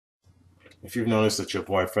If you've noticed that your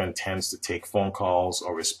boyfriend tends to take phone calls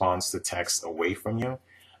or responds to texts away from you,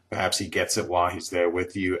 perhaps he gets it while he's there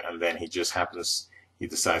with you, and then he decides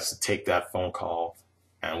to take that phone call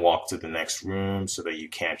and walk to the next room so that you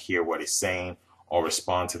can't hear what he's saying or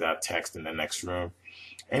respond to that text in the next room.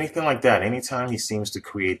 Anything like that, anytime he seems to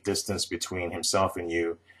create distance between himself and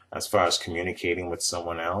you as far as communicating with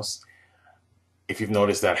someone else, if you've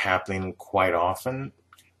noticed that happening quite often,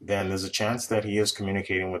 then there's a chance that he is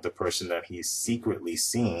communicating with the person that he's secretly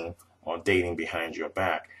seeing or dating behind your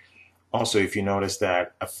back. Also, if you notice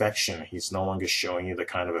that affection, he's no longer showing you the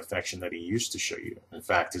kind of affection that he used to show you. In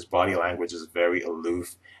fact, his body language is very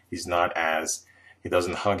aloof. He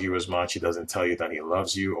doesn't hug you as much. He doesn't tell you that he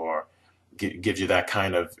loves you or gives you that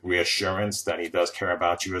kind of reassurance that he does care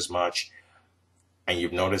about you as much. And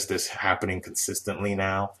you've noticed this happening consistently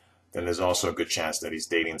now, then there's also a good chance that he's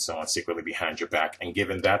dating someone secretly behind your back and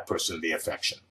giving that person the affection.